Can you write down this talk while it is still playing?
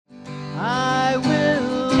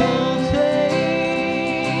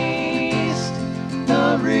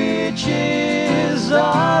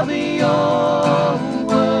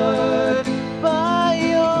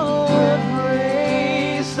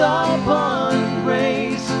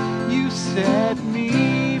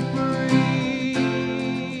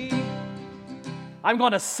I'm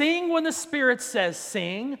going to sing when the Spirit says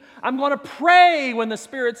sing. I'm going to pray when the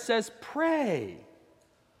Spirit says pray.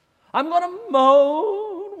 I'm going to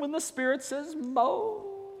moan when the Spirit says moan.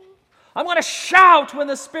 I'm going to shout when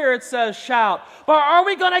the Spirit says shout. But are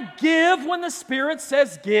we going to give when the Spirit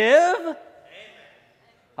says give? Amen.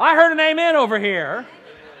 I heard an amen over here.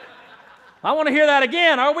 I want to hear that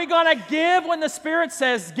again. Are we going to give when the Spirit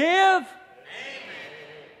says give? Amen.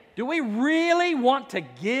 Do we really want to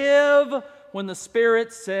give when the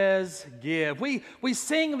Spirit says give? We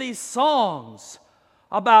sing these songs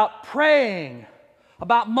about praying,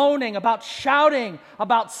 about moaning, about shouting,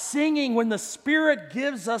 about singing when the Spirit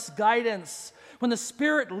gives us guidance, when the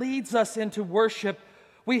Spirit leads us into worship.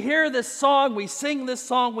 We hear this song, we sing this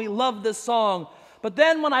song, we love this song. But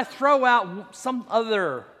then when I throw out some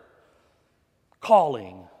other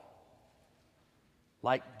calling,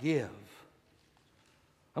 like give,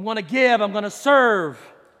 I'm going to give, I'm going to serve.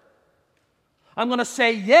 I'm going to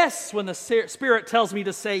say yes when the Spirit tells me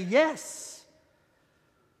to say yes.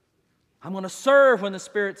 I'm going to serve when the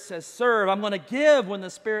Spirit says serve. I'm going to give when the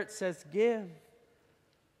Spirit says give.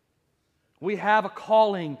 We have a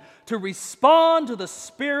calling to respond to the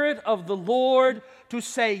Spirit of the Lord, to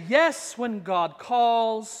say yes when God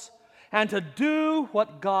calls, and to do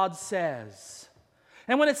what God says.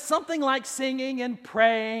 And when it's something like singing and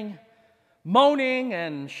praying, moaning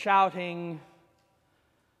and shouting,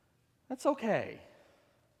 that's okay.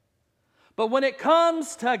 But when it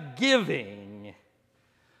comes to giving,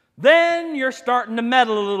 then you're starting to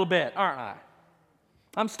meddle a little bit, aren't I?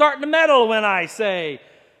 I'm starting to meddle when I say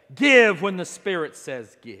give when the Spirit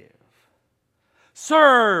says give.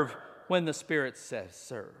 Serve when the Spirit says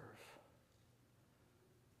serve.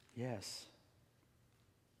 Yes.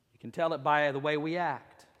 You can tell it by the way we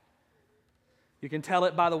act. You can tell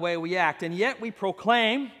it by the way we act. And yet we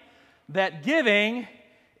proclaim that giving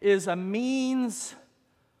is a means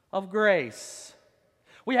of grace.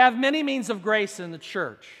 We have many means of grace in the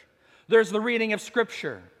church. There's the reading of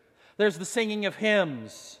Scripture. There's the singing of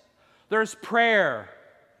hymns. There's prayer.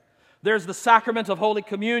 There's the sacrament of Holy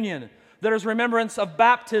Communion. There's remembrance of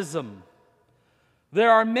baptism. There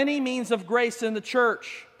are many means of grace in the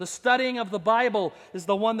church. The studying of the Bible is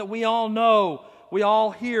the one that we all know, we all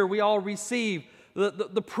hear, we all receive.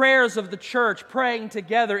 The prayers of the church, praying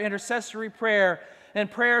together, intercessory prayer, and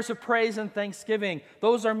prayers of praise and thanksgiving.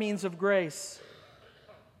 Those are means of grace.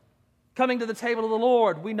 Coming to the table of the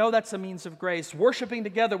Lord, we know that's a means of grace. Worshiping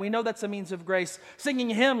together, we know that's a means of grace. Singing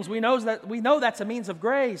hymns, we know that's a means of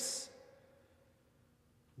grace.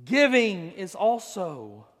 Giving is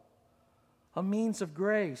also a means of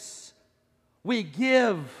grace. We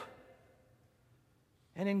give,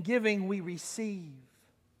 and in giving we receive.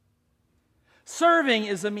 Serving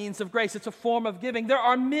is a means of grace. It's a form of giving. There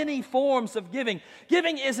are many forms of giving.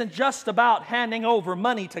 Giving isn't just about handing over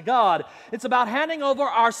money to God. It's about handing over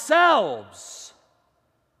ourselves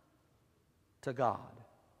to God.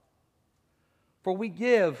 For we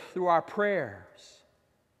give through our prayers,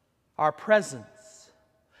 our presence,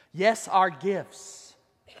 yes, our gifts,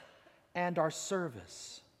 and our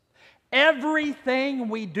service. Everything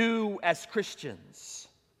we do as Christians,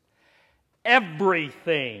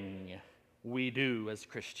 everything we do as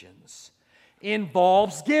Christians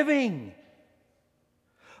involves giving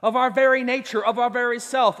of our very nature, of our very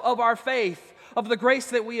self, of our faith, of the grace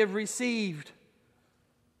that we have received,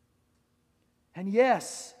 and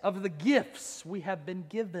yes, of the gifts we have been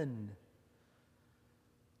given.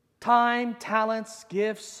 Time, talents,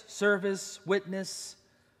 gifts, service, witness.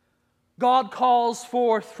 God calls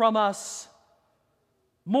forth from us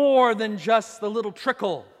more than just the little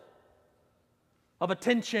trickle of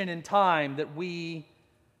attention and time that we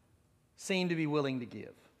seem to be willing to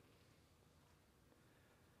give.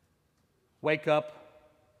 Wake up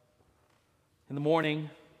in the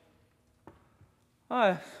morning.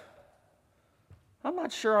 I'm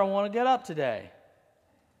not sure I want to get up today.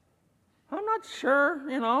 I'm not sure,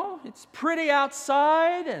 it's pretty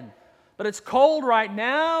outside, but it's cold right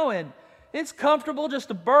now, and it's comfortable just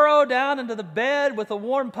to burrow down into the bed with a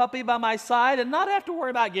warm puppy by my side and not have to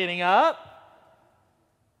worry about getting up.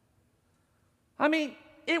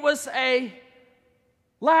 It was a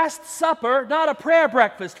Last Supper, not a prayer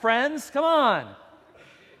breakfast, friends. Come on.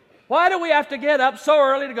 Why do we have to get up so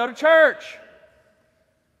early to go to church?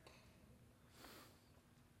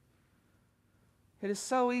 It is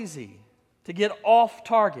so easy to get off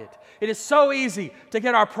target. It is so easy to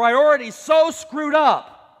get our priorities so screwed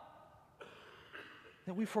up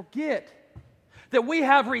that we forget that we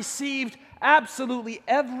have received absolutely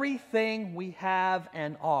everything we have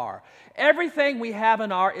and are. Everything we have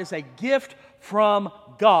and are is a gift from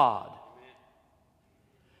God.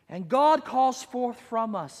 And God calls forth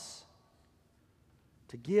from us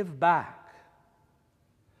to give back,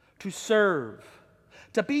 to serve,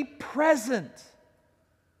 to be present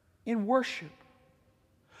in worship,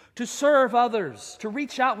 to serve others, to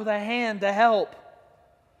reach out with a hand to help,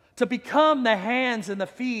 to become the hands and the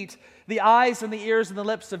feet, the eyes and the ears and the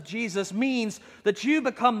lips of Jesus means that you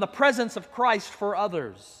become the presence of Christ for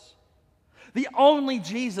others. The only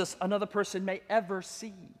Jesus another person may ever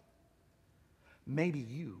see. Maybe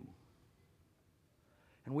you.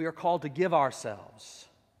 And we are called to give ourselves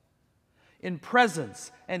in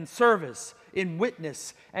presence and service, in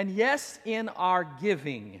witness, and yes, in our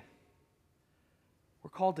giving. We're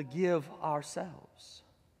called to give ourselves.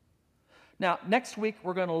 Now, next week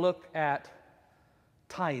we're going to look at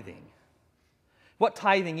tithing. What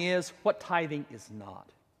tithing is, what tithing is not.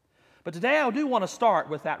 But today I do want to start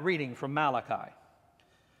with that reading from Malachi.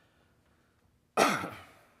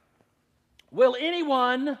 Will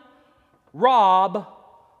anyone rob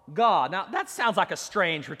God? Now, that sounds like a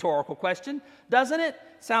strange rhetorical question, doesn't it?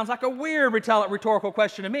 Sounds like a weird rhetorical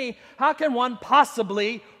question to me. How can one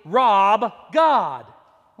possibly rob God?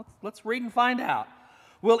 Let's read and find out.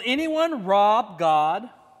 Will anyone rob God?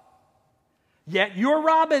 Yet you're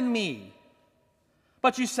robbing me.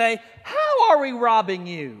 But you say, how are we robbing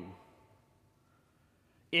you?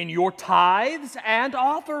 In your tithes and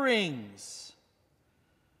offerings.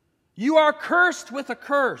 You are cursed with a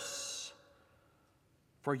curse,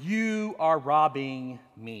 for you are robbing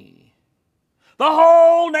me, the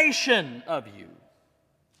whole nation of you.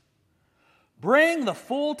 Bring the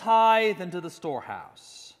full tithe into the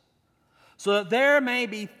storehouse, so that there may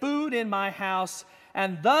be food in my house,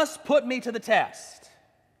 and thus put me to the test,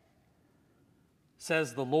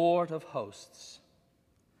 says the Lord of hosts.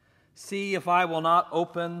 See if I will not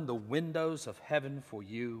open the windows of heaven for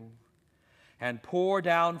you and pour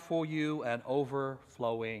down for you an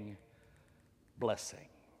overflowing blessing.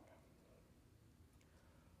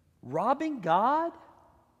 Robbing God?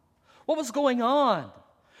 What was going on?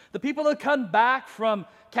 The people had come back from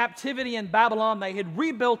captivity in Babylon. They had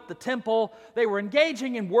rebuilt the temple. They were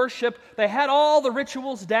engaging in worship. They had all the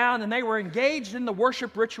rituals down, and they were engaged in the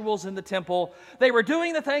worship rituals in the temple. They were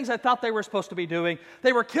doing the things they thought they were supposed to be doing.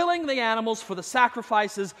 They were killing the animals for the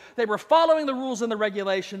sacrifices. They were following the rules and the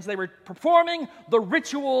regulations. They were performing the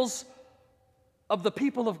rituals of the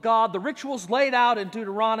people of God, the rituals laid out in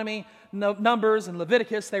Deuteronomy, Numbers, and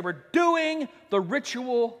Leviticus. They were doing the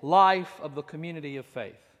ritual life of the community of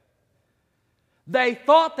faith. They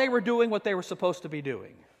thought they were doing what they were supposed to be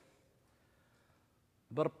doing,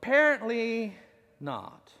 but apparently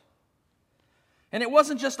not. And it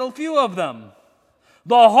wasn't just a few of them.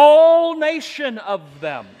 The whole nation of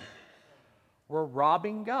them were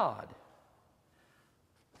robbing God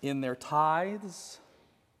in their tithes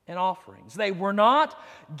and offerings. They were not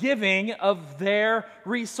giving of their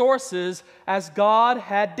resources as God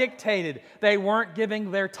had dictated. They weren't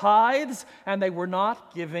giving their tithes, and they were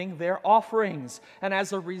not giving their offerings. And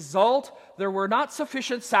as a result, there were not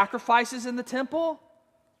sufficient sacrifices in the temple.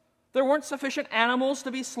 There weren't sufficient animals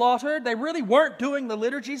to be slaughtered. They really weren't doing the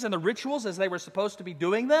liturgies and the rituals as they were supposed to be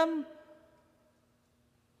doing them.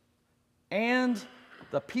 And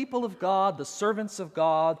the people of God, the servants of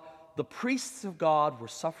God, the priests of God were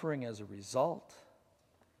suffering as a result.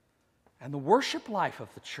 And the worship life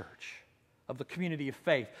of the church, of the community of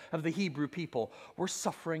faith, of the Hebrew people, were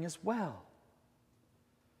suffering as well.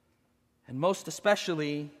 And most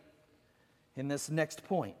especially in this next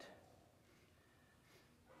point.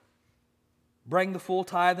 Bring the full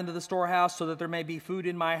tithe into the storehouse so that there may be food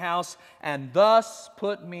in my house, and thus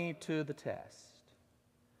put me to the test,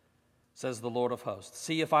 says the Lord of hosts.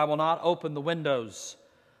 See if I will not open the windows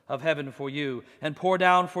of heaven for you and pour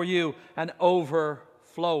down for you an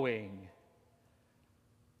overflowing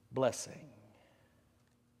blessing.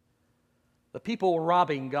 The people were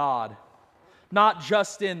robbing God, not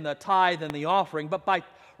just in the tithe and the offering, but by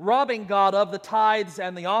robbing God of the tithes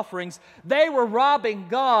and the offerings, they were robbing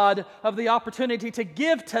God of the opportunity to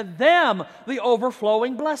give to them the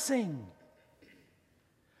overflowing blessing.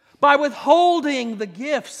 By withholding the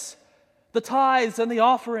gifts, the tithes and the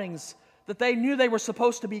offerings that they knew they were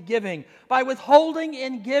supposed to be giving, by withholding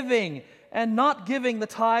in giving and not giving the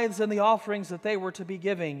tithes and the offerings that they were to be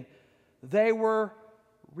giving, they were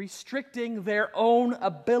restricting their own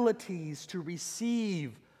abilities to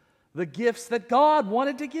receive the gifts that God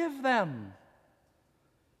wanted to give them.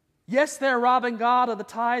 Yes, they're robbing God of the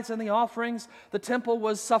tithes and the offerings. The temple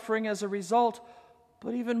was suffering as a result.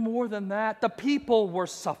 But even more than that, the people were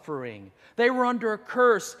suffering. They were under a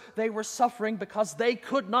curse. They were suffering because they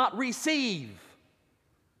could not receive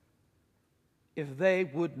if they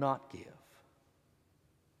would not give.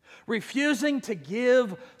 Refusing to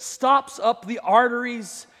give stops up the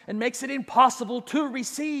arteries and makes it impossible to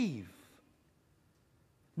receive.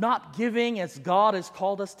 Not giving as God has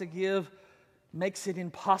called us to give makes it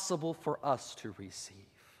impossible for us to receive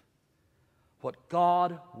what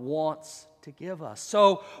God wants to give us.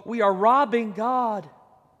 So we are robbing God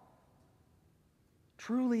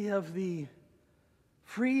truly of the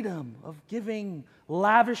freedom of giving,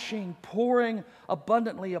 lavishing, pouring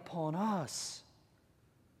abundantly upon us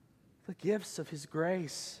the gifts of His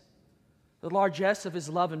grace, the largesse of His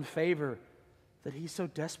love and favor that He so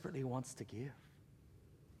desperately wants to give.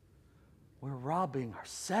 We're robbing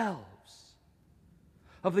ourselves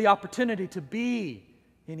of the opportunity to be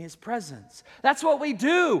in His presence. That's what we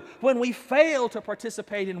do when we fail to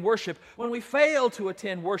participate in worship, when we fail to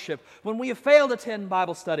attend worship, when we fail to attend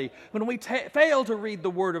Bible study, when we fail to read the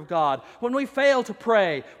Word of God, when we fail to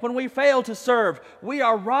pray, when we fail to serve. We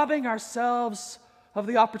are robbing ourselves of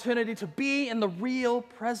the opportunity to be in the real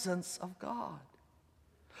presence of God.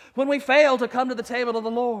 When we fail to come to the table of the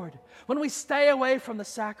Lord, when we stay away from the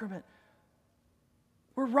sacrament,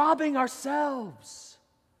 we're robbing ourselves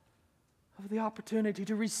of the opportunity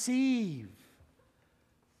to receive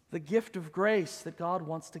the gift of grace that God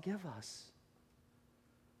wants to give us.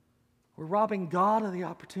 We're robbing God of the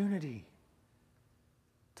opportunity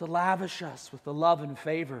to lavish us with the love and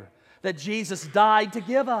favor that Jesus died to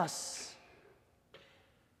give us.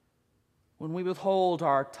 When we withhold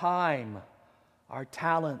our time, our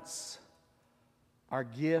talents, our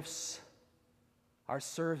gifts, our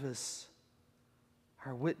service,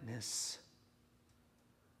 our witness,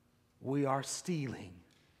 we are stealing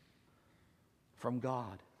from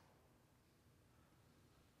God.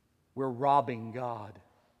 We're robbing God.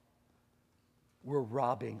 We're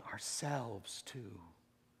robbing ourselves too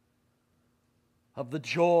of the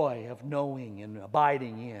joy of knowing and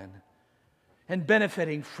abiding in and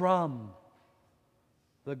benefiting from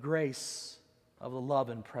the grace of the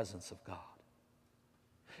love and presence of God.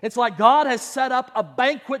 It's like God has set up a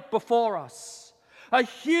banquet before us, a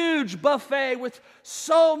huge buffet with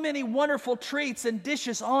so many wonderful treats and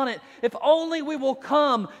dishes on it. If only we will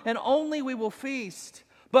come and only we will feast.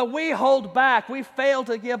 But we hold back. We fail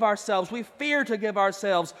to give ourselves. We fear to give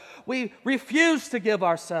ourselves. We refuse to give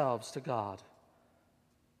ourselves to God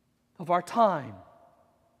of our time,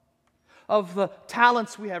 of the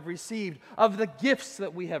talents we have received, of the gifts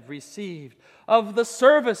that we have received, of the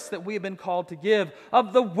service that we have been called to give,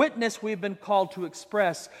 of the witness we've been called to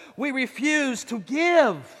express. We refuse to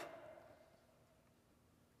give.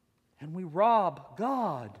 And we rob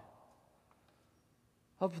God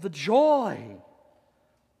of the joy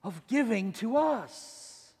of giving to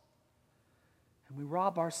us. And we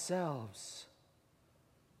rob ourselves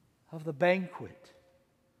of the banquet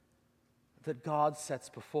that God sets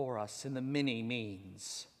before us in the many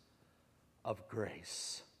means of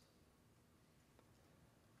grace.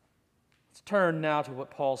 Let's turn now to what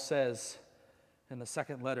Paul says in the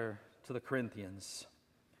second letter to the Corinthians.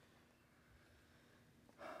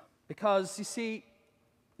 Because, you see,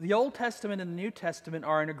 the Old Testament and the New Testament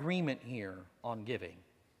are in agreement here on giving.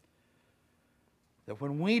 That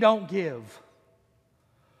when we don't give,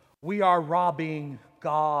 we are robbing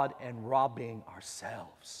God and robbing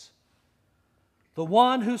ourselves. The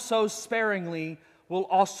one who sows sparingly will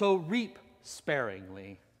also reap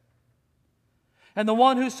sparingly. And the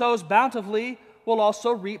one who sows bountifully will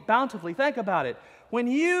also reap bountifully. Think about it. When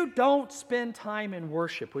you don't spend time in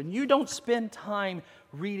worship, when you don't spend time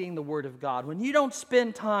reading the Word of God, when you don't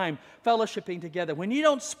spend time fellowshipping together, when you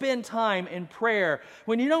don't spend time in prayer,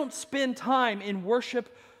 when you don't spend time in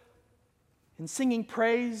worship, in singing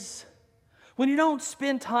praise, when you don't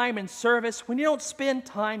spend time in service, when you don't spend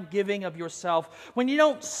time giving of yourself, when you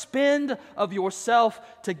don't spend of yourself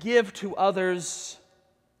to give to others,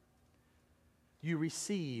 you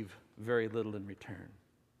receive very little in return.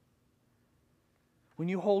 When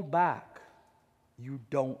you hold back, you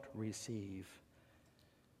don't receive.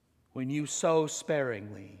 When you sow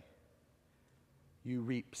sparingly, you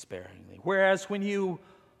reap sparingly. Whereas when you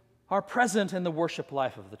are present in the worship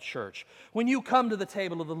life of the church, when you come to the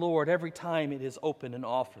table of the Lord every time it is open and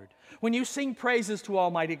offered, when you sing praises to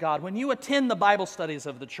Almighty God, when you attend the Bible studies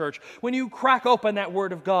of the church, when you crack open that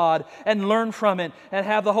Word of God and learn from it and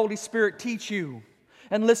have the Holy Spirit teach you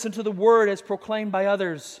and listen to the Word as proclaimed by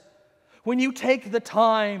others, when you take the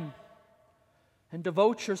time and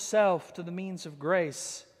devote yourself to the means of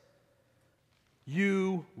grace,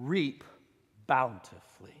 you reap bountifully.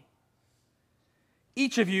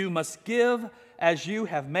 Each of you must give as you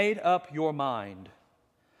have made up your mind,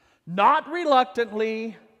 not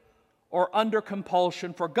reluctantly or under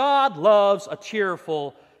compulsion, for God loves a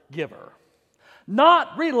cheerful giver.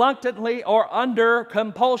 not reluctantly or under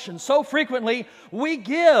compulsion. So frequently, we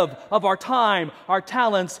give of our time, our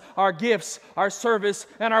talents, our gifts, our service,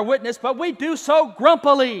 and our witness, but we do so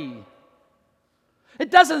grumpily.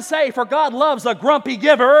 It doesn't say, for God loves a grumpy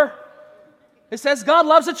giver. It says God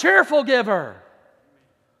loves a cheerful giver.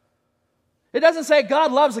 It doesn't say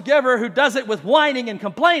God loves a giver who does it with whining and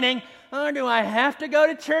complaining. Oh, do I have to go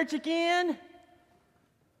to church again?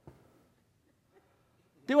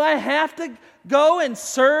 Do I have to go and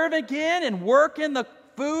serve again and work in the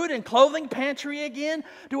food and clothing pantry again?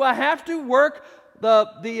 Do I have to work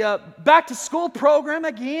the back-to-school program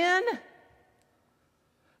again?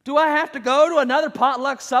 Do I have to go to another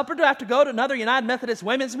potluck supper? Do I have to go to another United Methodist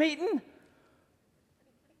Women's meeting?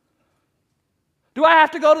 Do I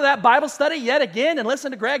have to go to that Bible study yet again and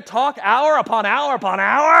listen to Greg talk hour upon hour upon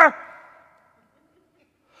hour?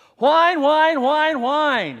 Whine, whine, whine,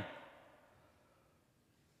 whine.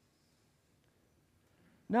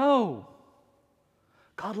 No.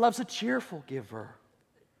 God loves a cheerful giver.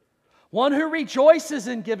 One who rejoices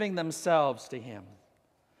in giving themselves to Him.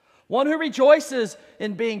 One who rejoices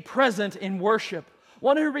in being present in worship.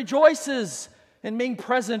 One who rejoices in being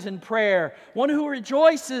present in prayer. One who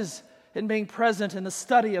rejoices in being present in the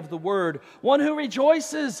study of the Word. One who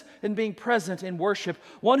rejoices in being present in worship.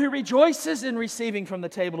 One who rejoices in receiving from the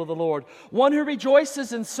table of the Lord. One who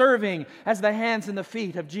rejoices in serving as the hands and the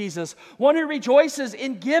feet of Jesus. One who rejoices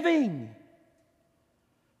in giving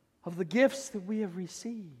of the gifts that we have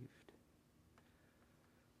received.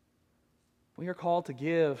 We are called to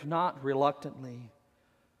give not reluctantly,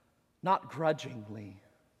 not grudgingly,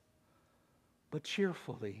 but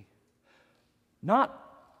cheerfully.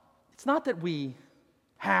 It's not that we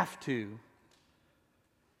have to.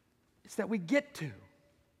 It's that we get to.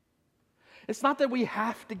 It's not that we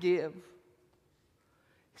have to give.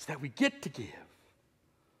 It's that we get to give.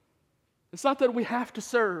 It's not that we have to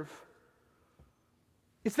serve.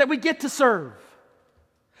 It's that we get to serve.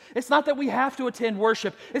 It's not that we have to attend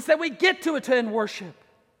worship. It's that we get to attend worship.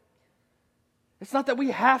 It's not that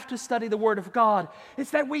we have to study the Word of God.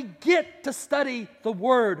 It's that we get to study the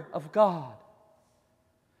Word of God.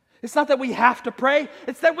 It's not that we have to pray.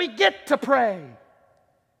 It's that we get to pray.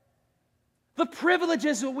 The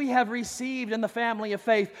privileges that we have received in the family of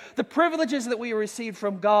faith, the privileges that we have received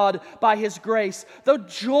from God by His grace, the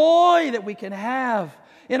joy that we can have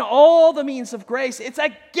in all the means of grace, it's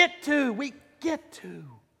a get to. We get to.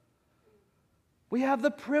 We have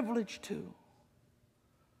the privilege to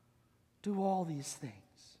do all these things.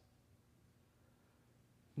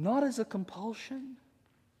 Not as a compulsion,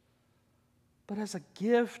 but as a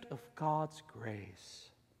gift of God's grace.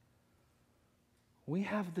 We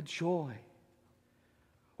have the joy,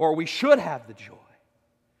 or we should have the joy,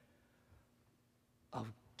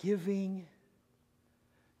 of giving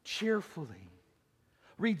cheerfully,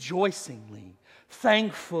 rejoicingly,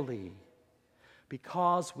 thankfully,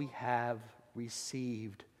 because we have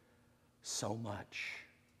received so much.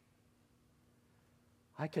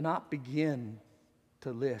 I cannot begin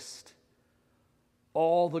to list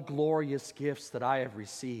all the glorious gifts that I have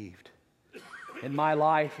received in my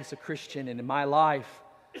life as a Christian and in my life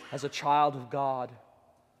as a child of God.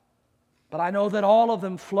 But I know that all of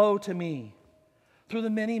them flow to me through the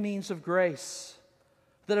many means of grace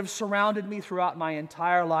that have surrounded me throughout my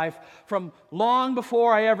entire life, from long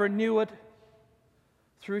before I ever knew it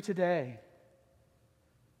through today.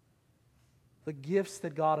 The gifts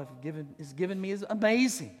that God has given me is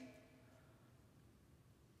amazing.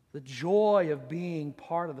 The joy of being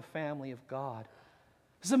part of the family of God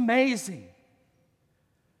is amazing.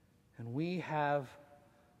 And we have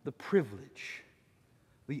the privilege,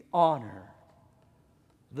 the honor,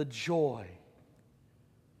 the joy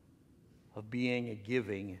of being a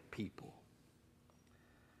giving people.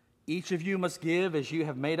 Each of you must give as you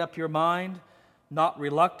have made up your mind, not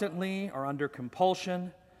reluctantly or under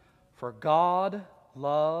compulsion, for God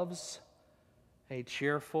loves a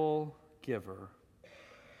cheerful giver.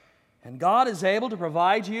 And God is able to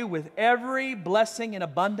provide you with every blessing in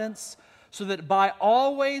abundance, so that by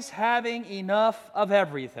always having enough of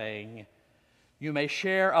everything, you may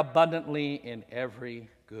share abundantly in every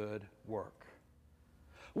good work.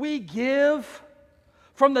 We give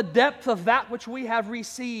from the depth of that which we have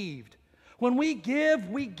received. When we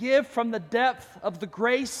give from the depth of the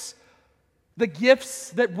grace, the gifts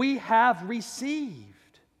that we have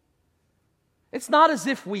received. It's not as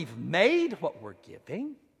if we've made what we're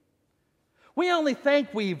giving. We only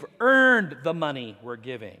think we've earned the money we're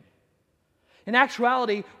giving. In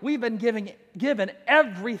actuality, we've been given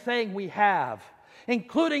everything we have,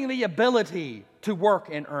 including the ability to work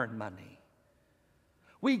and earn money.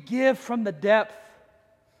 We give from the depth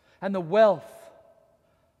and the wealth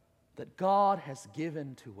that God has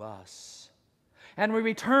given to us. And we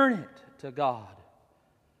return it to God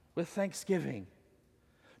with thanksgiving,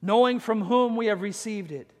 knowing from whom we have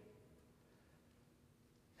received it,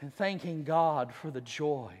 and thanking God for the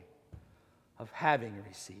joy of having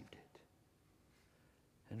received it,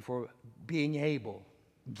 and for being able,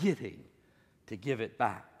 getting to give it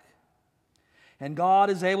back. And God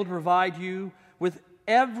is able to provide you with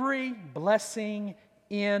every blessing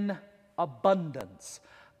in abundance.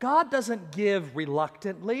 God doesn't give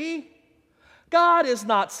reluctantly. God is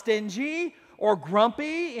not stingy or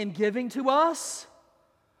grumpy in giving to us.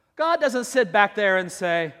 God doesn't sit back there and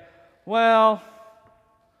say, well,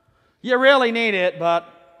 you really need it, but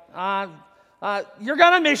you're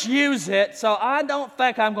going to misuse it, so I don't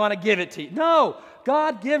think I'm going to give it to you. No,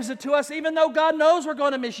 God gives it to us even though God knows we're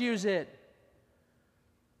going to misuse it.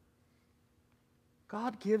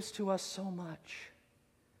 God gives to us so much,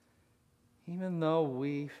 even though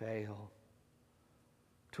we fail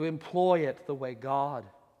to employ it the way God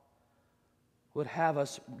would have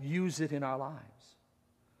us use it in our lives.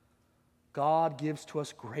 God gives to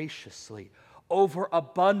us graciously,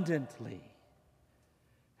 overabundantly.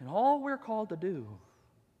 And all we're called to do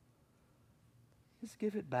is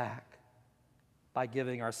give it back by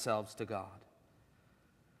giving ourselves to God.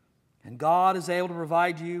 And God is able to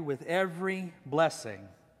provide you with every blessing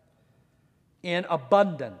in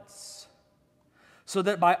abundance, so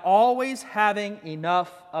that by always having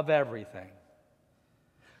enough of everything.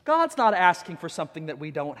 God's not asking for something that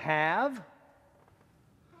we don't have.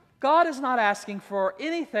 God is not asking for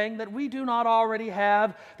anything that we do not already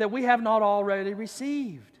have, that we have not already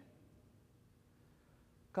received.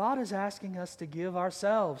 God is asking us to give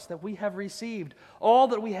ourselves that we have received, all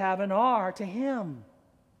that we have and are, to Him.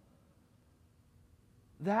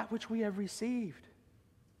 That which we have received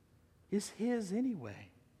is His anyway.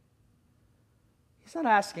 He's not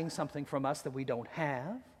asking something from us that we don't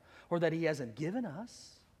have or that He hasn't given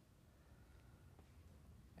us.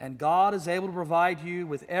 And God is able to provide you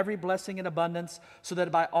with every blessing in abundance, so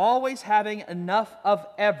that by always having enough of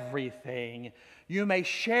everything, you may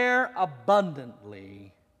share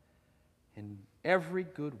abundantly in every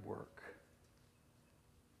good work.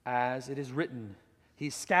 As it is written, He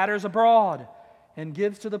scatters abroad and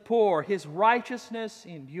gives to the poor. His righteousness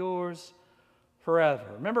endures forever.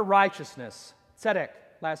 Remember righteousness, tzedek,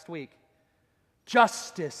 last week.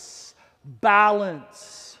 Justice,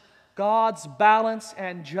 balance. God's balance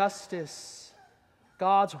and justice,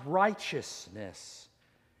 God's righteousness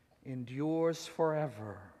endures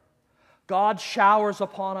forever. God showers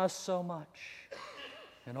upon us so much,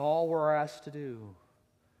 and all we're asked to do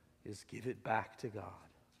is give it back to God.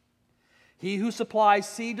 He who supplies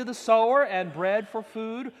seed to the sower and bread for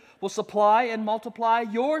food will supply and multiply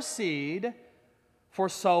your seed for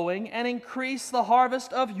sowing and increase the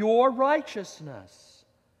harvest of your righteousness.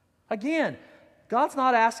 Again, God's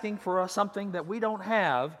not asking for something that we don't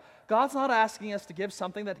have. God's not asking us to give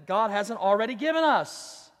something that God hasn't already given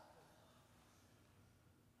us.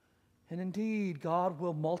 And indeed, God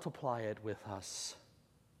will multiply it with us.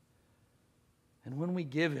 And when we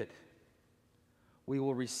give it, we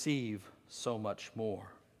will receive so much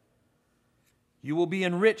more. You will be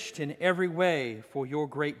enriched in every way for your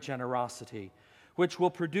great generosity, which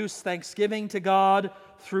will produce thanksgiving to God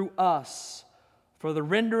through us. For the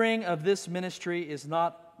rendering of this ministry is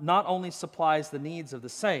not only supplies the needs of the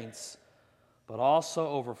saints, but also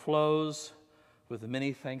overflows with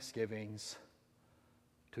many thanksgivings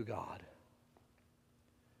to God.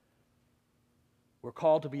 We're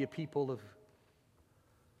called to be a people of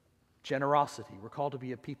generosity. We're called to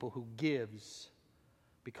be a people who gives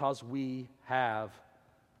because we have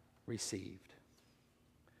received.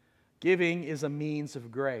 Giving is a means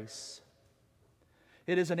of grace.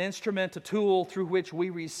 It is an instrument, a tool through which we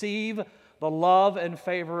receive the love and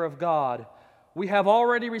favor of God. We have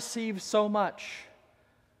already received so much.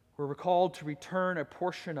 We're called to return a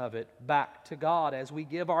portion of it back to God as we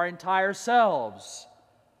give our entire selves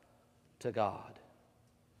to God.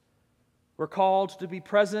 We're called to be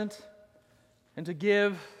present and to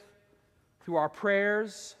give through our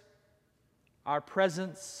prayers, our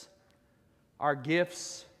presence, our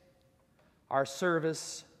gifts, our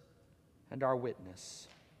service, and our witness.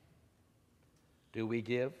 Do we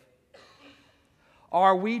give?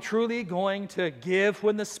 Are we truly going to give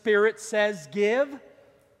when the Spirit says give?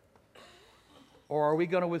 Or are we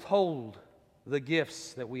going to withhold the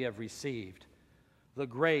gifts that we have received, the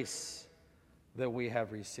grace that we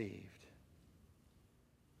have received?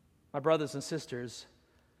 My brothers and sisters,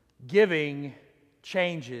 giving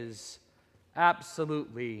changes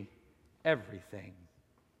absolutely everything.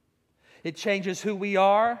 It changes who we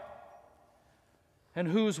are. and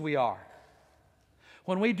whose we are.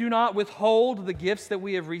 When we do not withhold the gifts that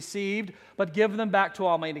we have received, but give them back to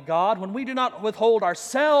Almighty God, when we do not withhold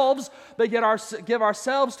ourselves, but yet give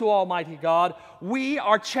ourselves to Almighty God, we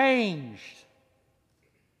are changed.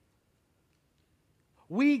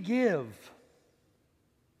 We give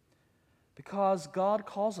because God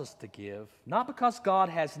calls us to give, not because God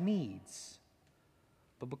has needs,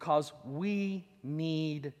 but because we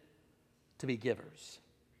need to be givers.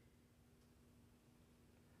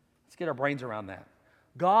 Let's get our brains around that.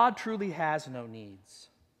 God truly has no needs.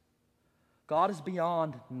 God is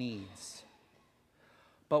beyond needs.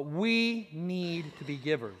 But we need to be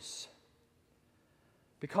givers.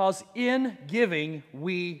 Because in giving,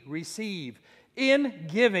 we receive. In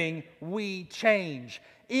giving, we change.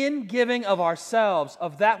 In giving of ourselves,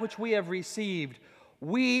 of that which we have received,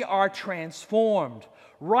 we are transformed.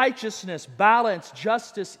 Righteousness, balance,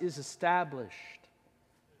 justice is established.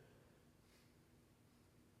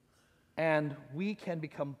 And we can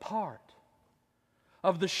become part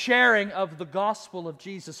of the sharing of the gospel of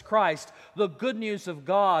Jesus Christ, the good news of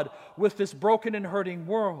God with this broken and hurting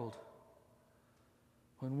world.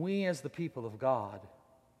 When we as the people of God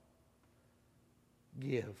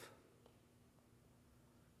give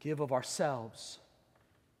of ourselves,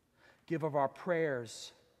 give of our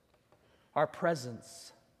prayers, our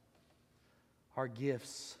presence, our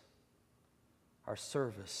gifts, our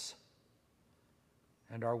service,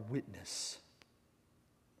 and our witness.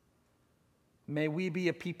 May we be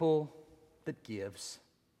a people that gives.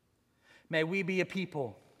 May we be a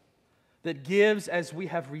people that gives as we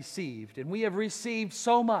have received, and we have received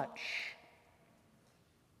so much.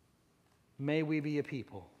 May we be a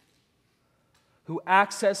people who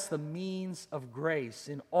access the means of grace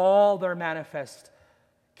in all their manifest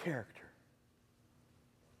character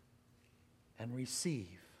and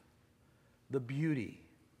receive the beauty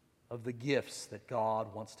of the gifts that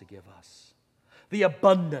God wants to give us, the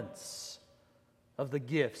abundance of the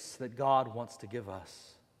gifts that God wants to give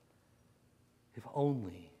us, if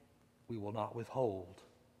only we will not withhold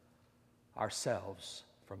ourselves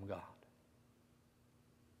from God.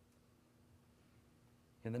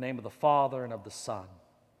 In the name of the Father, and of the Son,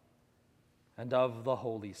 and of the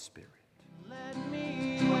Holy Spirit. Let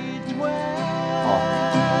me dwell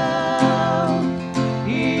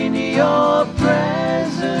in your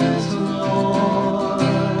presence, Lord.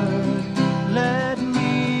 Let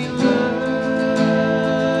me learn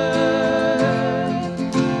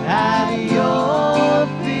at your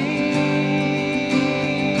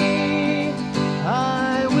feet.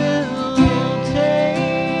 I will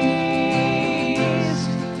taste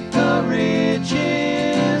the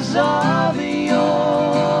riches of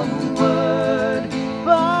your word.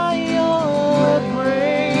 By your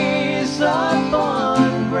grace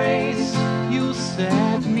upon grace, you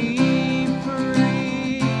set me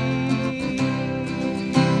free.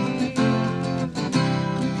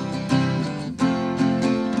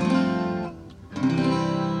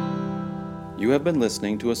 You have been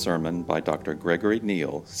listening to a sermon by Dr. Gregory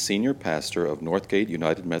Neal, Senior Pastor of Northgate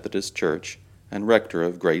United Methodist Church and Rector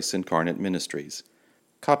of Grace Incarnate Ministries.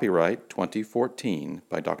 Copyright 2014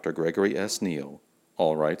 by Dr. Gregory S. Neal.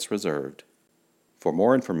 All rights reserved. For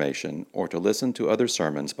more information or to listen to other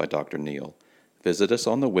sermons by Dr. Neal, visit us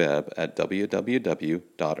on the web at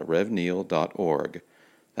www.revneal.org.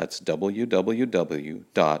 That's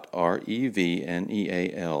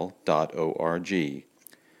www.revneal.org.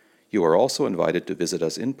 You are also invited to visit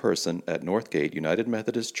us in person at Northgate United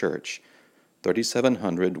Methodist Church,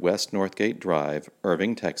 3700 West Northgate Drive,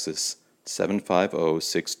 Irving, Texas,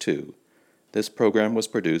 75062. This program was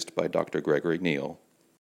produced by Dr. Gregory Neal.